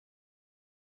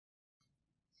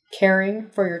Caring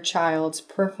for your child's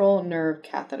peripheral nerve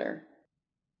catheter.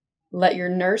 Let your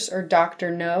nurse or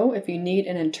doctor know if you need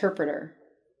an interpreter.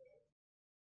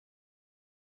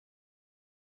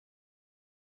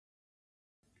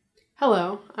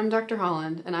 Hello, I'm Dr.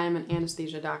 Holland, and I am an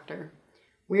anesthesia doctor.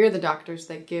 We are the doctors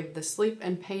that give the sleep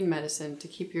and pain medicine to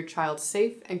keep your child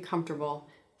safe and comfortable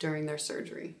during their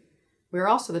surgery. We are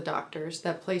also the doctors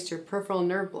that place your peripheral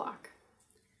nerve block.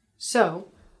 So,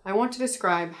 I want to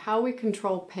describe how we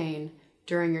control pain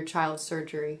during your child's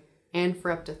surgery and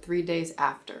for up to 3 days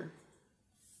after.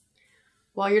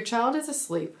 While your child is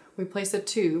asleep, we place a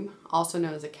tube, also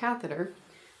known as a catheter,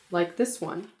 like this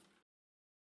one,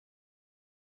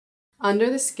 under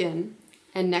the skin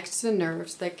and next to the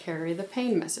nerves that carry the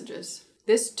pain messages.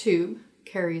 This tube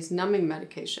carries numbing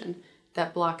medication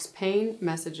that blocks pain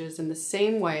messages in the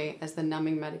same way as the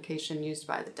numbing medication used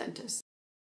by the dentist.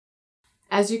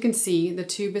 As you can see, the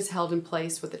tube is held in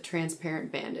place with a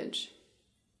transparent bandage.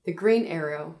 The green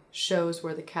arrow shows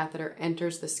where the catheter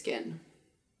enters the skin.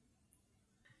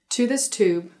 To this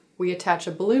tube, we attach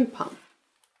a balloon pump.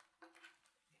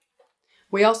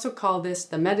 We also call this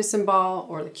the medicine ball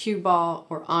or the cue ball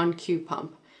or on-cue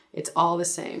pump. It's all the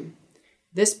same.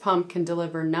 This pump can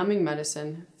deliver numbing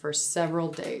medicine for several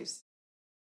days.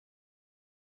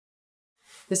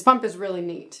 This pump is really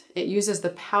neat. It uses the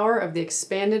power of the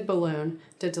expanded balloon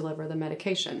to deliver the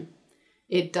medication.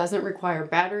 It doesn't require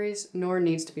batteries nor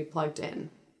needs to be plugged in.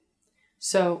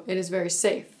 So it is very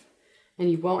safe and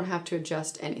you won't have to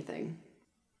adjust anything.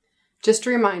 Just a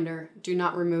reminder, do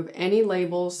not remove any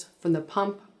labels from the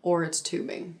pump or its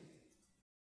tubing.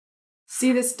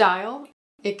 See this dial?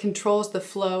 It controls the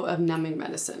flow of numbing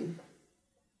medicine.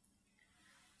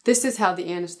 This is how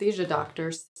the anesthesia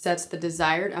doctor sets the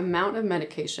desired amount of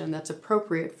medication that's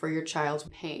appropriate for your child's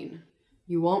pain.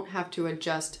 You won't have to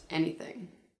adjust anything.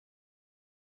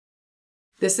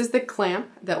 This is the clamp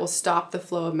that will stop the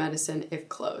flow of medicine if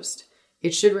closed.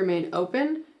 It should remain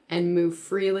open and move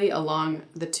freely along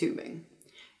the tubing.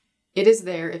 It is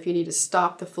there if you need to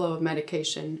stop the flow of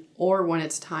medication or when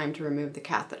it's time to remove the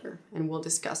catheter, and we'll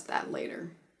discuss that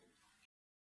later.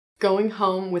 Going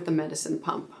home with the medicine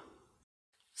pump.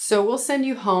 So we'll send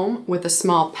you home with a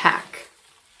small pack.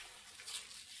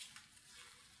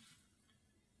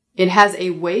 It has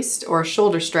a waist or a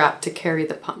shoulder strap to carry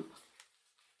the pump.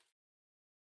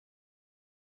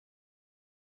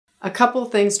 A couple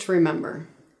things to remember.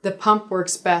 The pump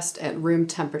works best at room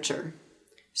temperature.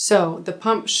 So the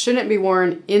pump shouldn't be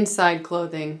worn inside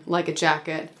clothing like a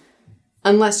jacket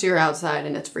unless you're outside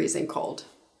and it's freezing cold.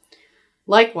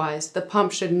 Likewise, the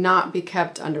pump should not be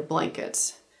kept under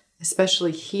blankets,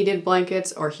 especially heated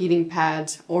blankets or heating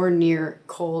pads or near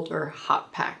cold or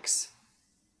hot packs.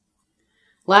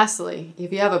 Lastly,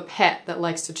 if you have a pet that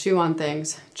likes to chew on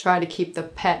things, try to keep the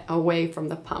pet away from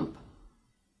the pump.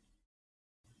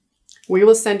 We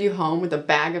will send you home with a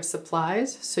bag of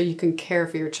supplies so you can care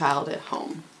for your child at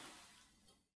home.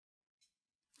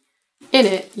 In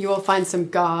it, you will find some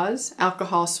gauze,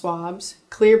 alcohol swabs,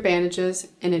 clear bandages,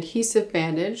 an adhesive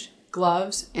bandage,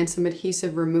 gloves, and some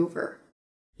adhesive remover.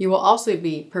 You will also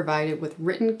be provided with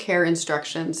written care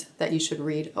instructions that you should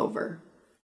read over.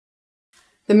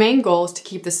 The main goal is to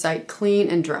keep the site clean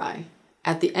and dry.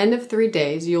 At the end of 3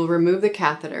 days, you'll remove the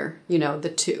catheter,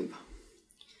 the tube.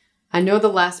 I know the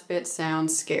last bit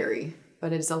sounds scary,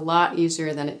 but it's a lot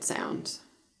easier than it sounds.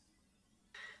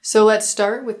 So let's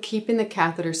start with keeping the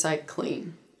catheter site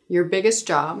clean. Your biggest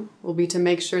job will be to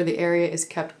make sure the area is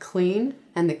kept clean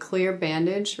and the clear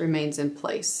bandage remains in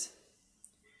place.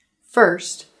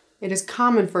 First, it is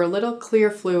common for a little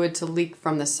clear fluid to leak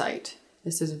from the site.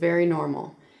 This is very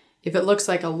normal. If it looks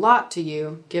like a lot to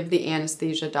you, give the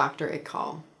anesthesia doctor a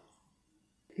call.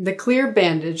 The clear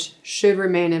bandage should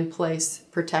remain in place,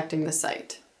 protecting the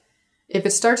site. If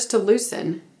it starts to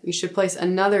loosen, you should place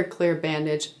another clear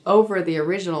bandage over the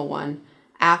original one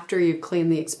after you've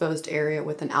cleaned the exposed area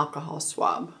with an alcohol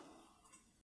swab.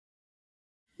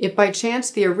 If by chance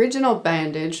the original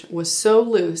bandage was so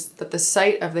loose that the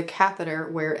site of the catheter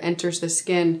where it enters the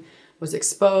skin was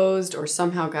exposed or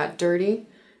somehow got dirty,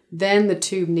 then the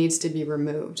tube needs to be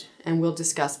removed, and we'll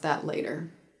discuss that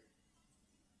later.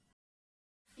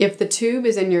 If the tube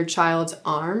is in your child's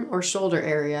arm or shoulder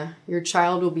area, your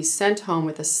child will be sent home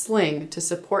with a sling to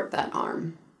support that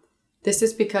arm. This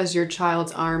is because your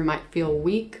child's arm might feel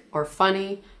weak or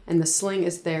funny, and the sling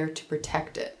is there to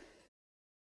protect it.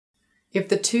 If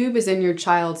the tube is in your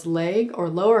child's leg or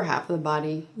lower half of the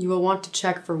body, you will want to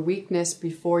check for weakness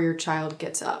before your child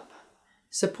gets up.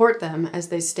 Support them as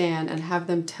they stand and have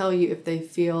them tell you if they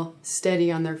feel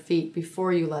steady on their feet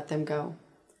before you let them go.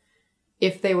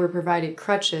 If they were provided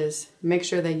crutches, make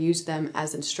sure they use them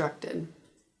as instructed.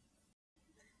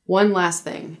 One last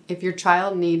thing, if your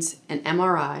child needs an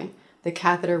MRI, the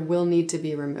catheter will need to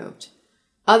be removed.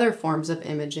 Other forms of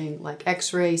imaging like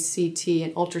X-ray, CT,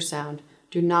 and ultrasound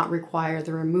do not require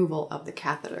the removal of the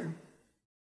catheter.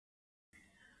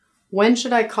 When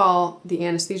should I call the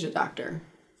anesthesia doctor?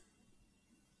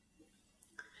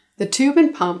 The tube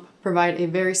and pump provide a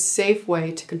very safe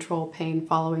way to control pain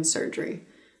following surgery,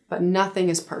 but nothing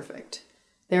is perfect.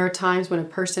 There are times when a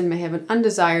person may have an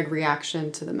undesired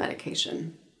reaction to the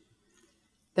medication.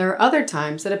 There are other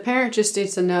times that a parent just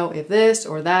needs to know if this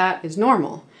or that is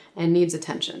normal and needs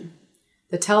attention.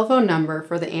 The telephone number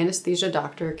for the anesthesia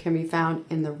doctor can be found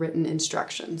in the written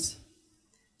instructions.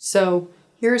 So,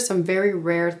 here are some very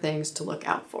rare things to look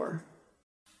out for.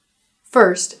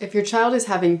 First, if your child is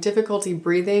having difficulty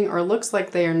breathing or looks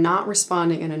like they are not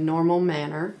responding in a normal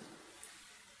manner,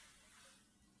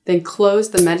 then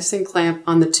close the medicine clamp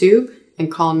on the tube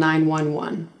and call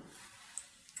 911.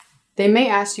 They may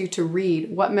ask you to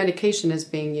read what medication is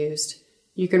being used.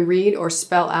 You can read or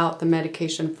spell out the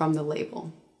medication from the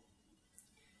label.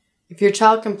 If your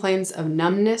child complains of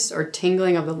numbness or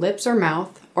tingling of the lips or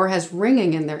mouth or has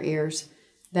ringing in their ears,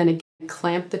 then again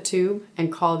clamp the tube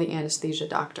and call the anesthesia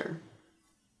doctor.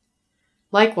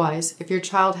 Likewise, if your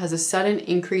child has a sudden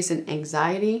increase in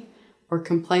anxiety or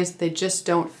complains that they just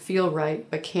don't feel right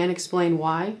but can't explain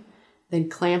why, then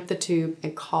clamp the tube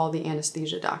and call the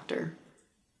anesthesia doctor.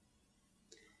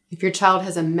 If your child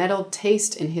has a metal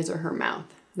taste in his or her mouth,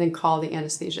 then call the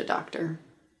anesthesia doctor.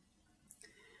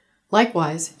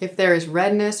 Likewise, if there is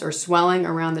redness or swelling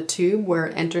around the tube where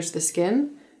it enters the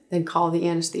skin, then call the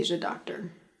anesthesia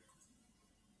doctor.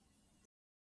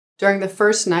 During the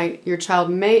first night, your child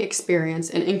may experience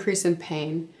an increase in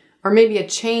pain or maybe a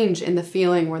change in the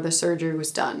feeling where the surgery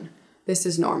was done. This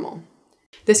is normal.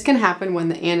 This can happen when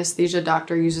the anesthesia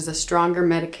doctor uses a stronger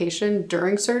medication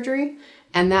during surgery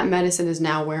and that medicine is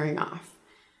now wearing off.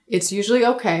 It's usually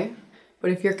okay,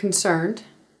 but if you're concerned,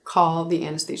 call the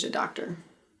anesthesia doctor.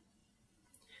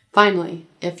 Finally,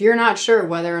 if you're not sure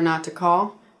whether or not to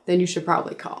call, then you should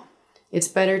probably call. It's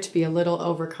better to be a little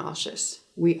overcautious.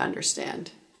 We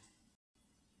understand.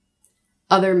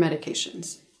 Other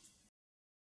medications.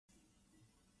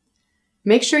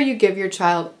 Make sure you give your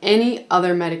child any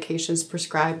other medications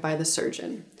prescribed by the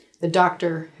surgeon, the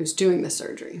doctor who's doing the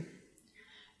surgery.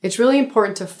 It's really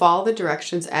important to follow the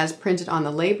directions as printed on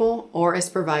the label or as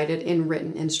provided in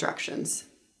written instructions.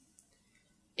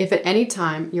 If at any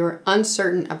time you're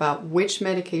uncertain about which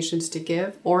medications to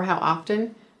give or how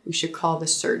often, you should call the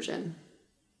surgeon.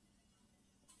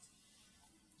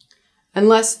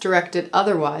 Unless directed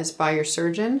otherwise by your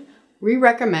surgeon, we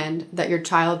recommend that your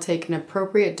child take an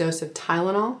appropriate dose of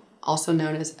Tylenol, also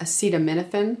known as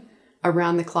acetaminophen,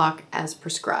 around the clock as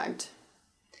prescribed.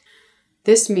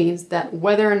 This means that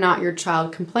whether or not your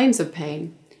child complains of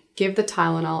pain, give the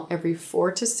Tylenol every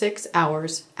 4 to 6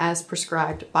 hours as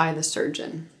prescribed by the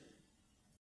surgeon.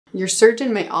 Your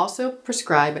surgeon may also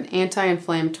prescribe an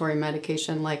anti-inflammatory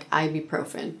medication like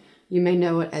ibuprofen. You may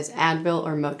know it as Advil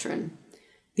or Motrin.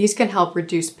 These can help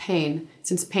reduce pain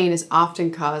since pain is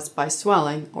often caused by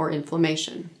swelling or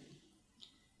inflammation.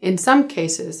 In some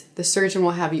cases, the surgeon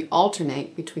will have you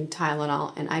alternate between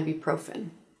Tylenol and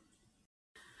ibuprofen.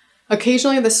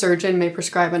 Occasionally, the surgeon may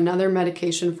prescribe another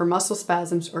medication for muscle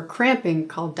spasms or cramping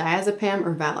called diazepam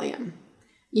or Valium.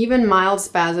 Even mild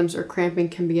spasms or cramping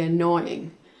can be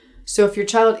annoying. So if your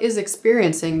child is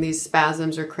experiencing these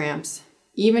spasms or cramps,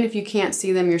 even if you can't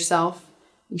see them yourself,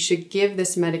 you should give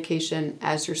this medication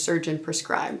as your surgeon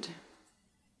prescribed.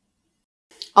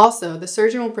 Also, the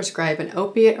surgeon will prescribe an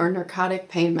opiate or narcotic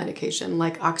pain medication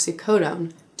like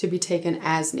oxycodone to be taken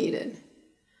as needed.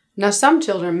 Now, some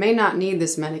children may not need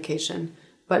this medication,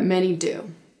 but many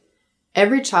do.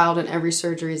 Every child and every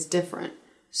surgery is different,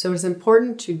 so it's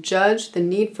important to judge the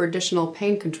need for additional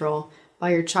pain control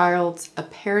by your child's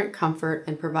apparent comfort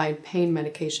and provide pain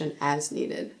medication as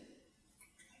needed.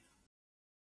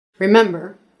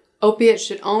 Remember, opiates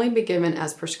should only be given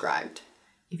as prescribed.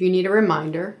 If you need a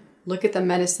reminder, look at the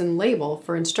medicine label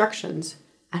for instructions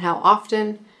on how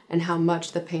often and how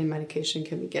much the pain medication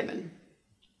can be given.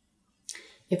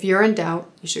 If you're in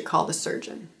doubt, you should call the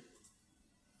surgeon.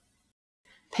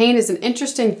 Pain is an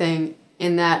interesting thing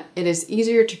in that it is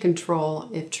easier to control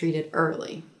if treated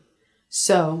early.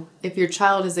 So, if your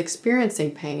child is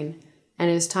experiencing pain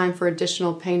and it is time for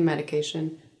additional pain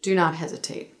medication, do not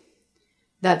hesitate.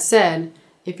 That said,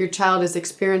 if your child is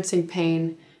experiencing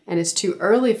pain and it's too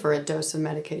early for a dose of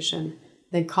medication,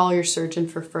 then call your surgeon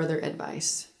for further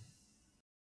advice.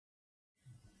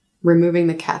 Removing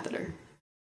the catheter.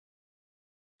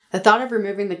 The thought of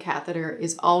removing the catheter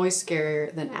is always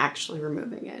scarier than actually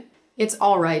removing it. It's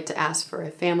all right to ask for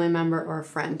a family member or a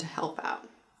friend to help out.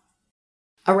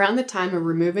 Around the time of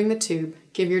removing the tube,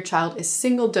 give your child a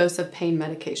single dose of pain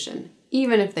medication,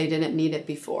 even if they didn't need it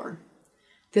before.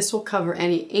 This will cover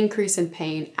any increase in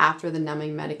pain after the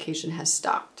numbing medication has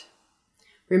stopped.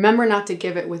 Remember not to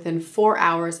give it within 4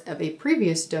 hours of a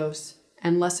previous dose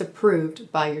unless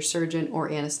approved by your surgeon or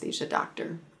anesthesia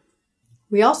doctor.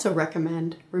 We also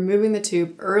recommend removing the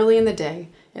tube early in the day,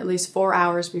 at least 4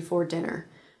 hours before dinner,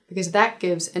 because that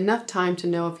gives enough time to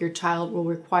know if your child will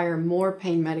require more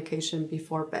pain medication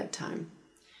before bedtime.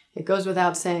 It goes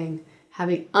without saying,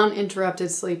 having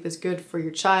uninterrupted sleep is good for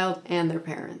your child and their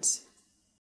parents.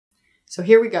 So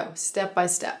here we go, step by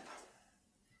step.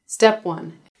 Step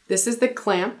 1. This is the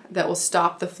clamp that will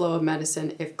stop the flow of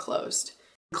medicine if closed.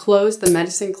 Close the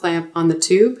medicine clamp on the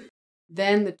tube,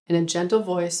 then in a gentle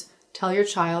voice, tell your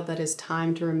child that it's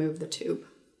time to remove the tube.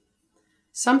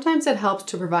 Sometimes it helps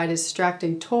to provide a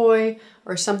distracting toy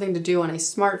or something to do on a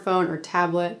smartphone or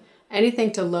tablet,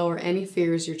 anything to lower any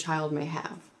fears your child may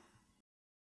have.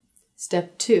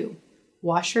 Step 2.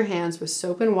 Wash your hands with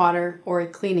soap and water or a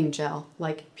cleaning gel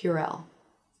like Purell.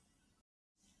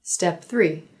 Step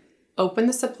 3. Open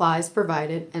the supplies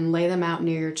provided and lay them out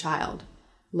near your child.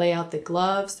 Lay out the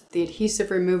gloves, the adhesive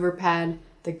remover pad,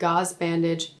 the gauze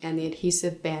bandage, and the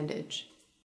adhesive bandage.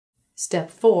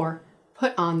 Step 4.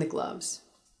 Put on the gloves.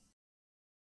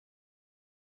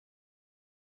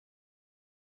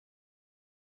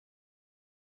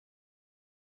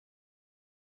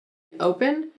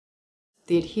 Open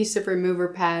the adhesive remover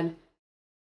pad,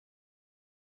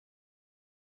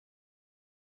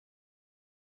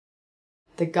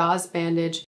 the gauze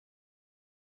bandage,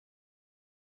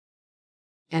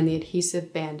 and the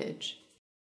adhesive bandage.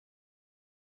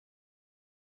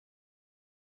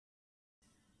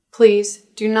 Please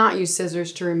do not use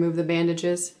scissors to remove the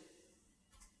bandages.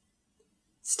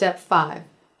 Step 5.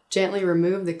 Gently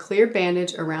remove the clear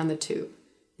bandage around the tube.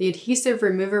 The adhesive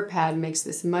remover pad makes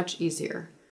this much easier.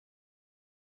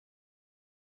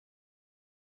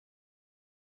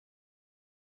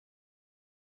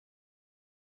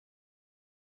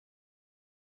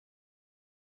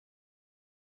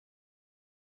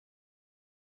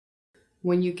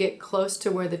 When you get close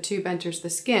to where the tube enters the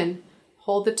skin,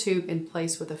 hold the tube in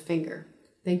place with a finger.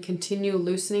 Then continue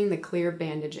loosening the clear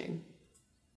bandaging.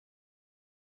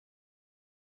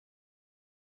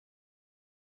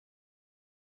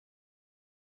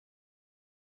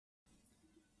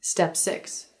 Step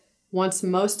 6. Once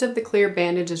most of the clear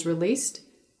bandage is released,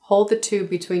 hold the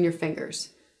tube between your fingers.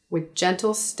 With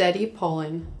gentle, steady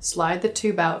pulling, slide the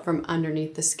tube out from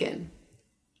underneath the skin.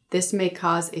 This may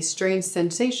cause a strange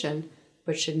sensation,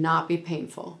 but should not be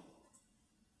painful.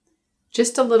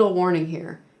 Just a little warning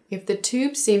here. If the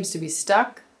tube seems to be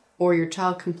stuck or your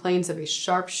child complains of a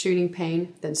sharp shooting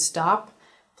pain, then stop,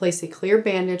 place a clear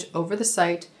bandage over the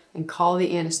site, and call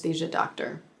the anesthesia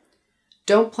doctor.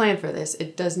 Don't plan for this.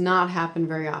 It does not happen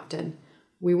very often.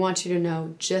 We want you to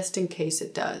know just in case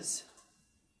it does.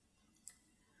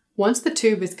 Once the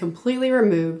tube is completely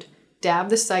removed, dab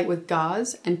the site with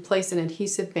gauze and place an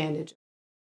adhesive bandage.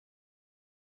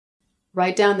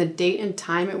 Write down the date and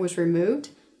time it was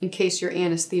removed in case your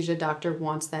anesthesia doctor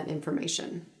wants that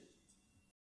information.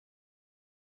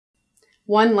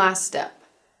 One last step.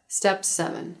 Step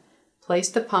 7. Place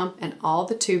the pump and all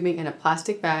the tubing in a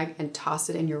plastic bag and toss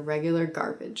it in your regular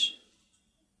garbage.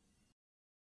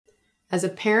 As a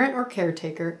parent or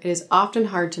caretaker, it is often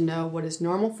hard to know what is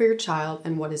normal for your child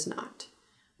and what is not.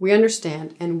 We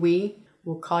understand, and we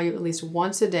will call you at least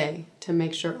once a day to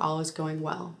make sure all is going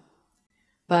well.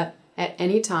 But at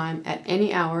any time, at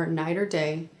any hour, night or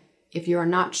day, if you are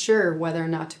not sure whether or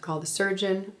not to call the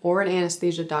surgeon or an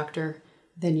anesthesia doctor,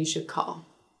 then you should call.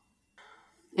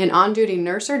 An on-duty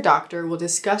nurse or doctor will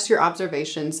discuss your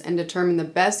observations and determine the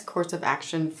best course of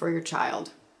action for your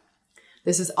child.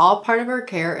 This is all part of our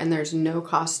care and there's no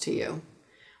cost to you.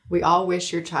 We all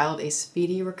wish your child a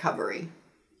speedy recovery.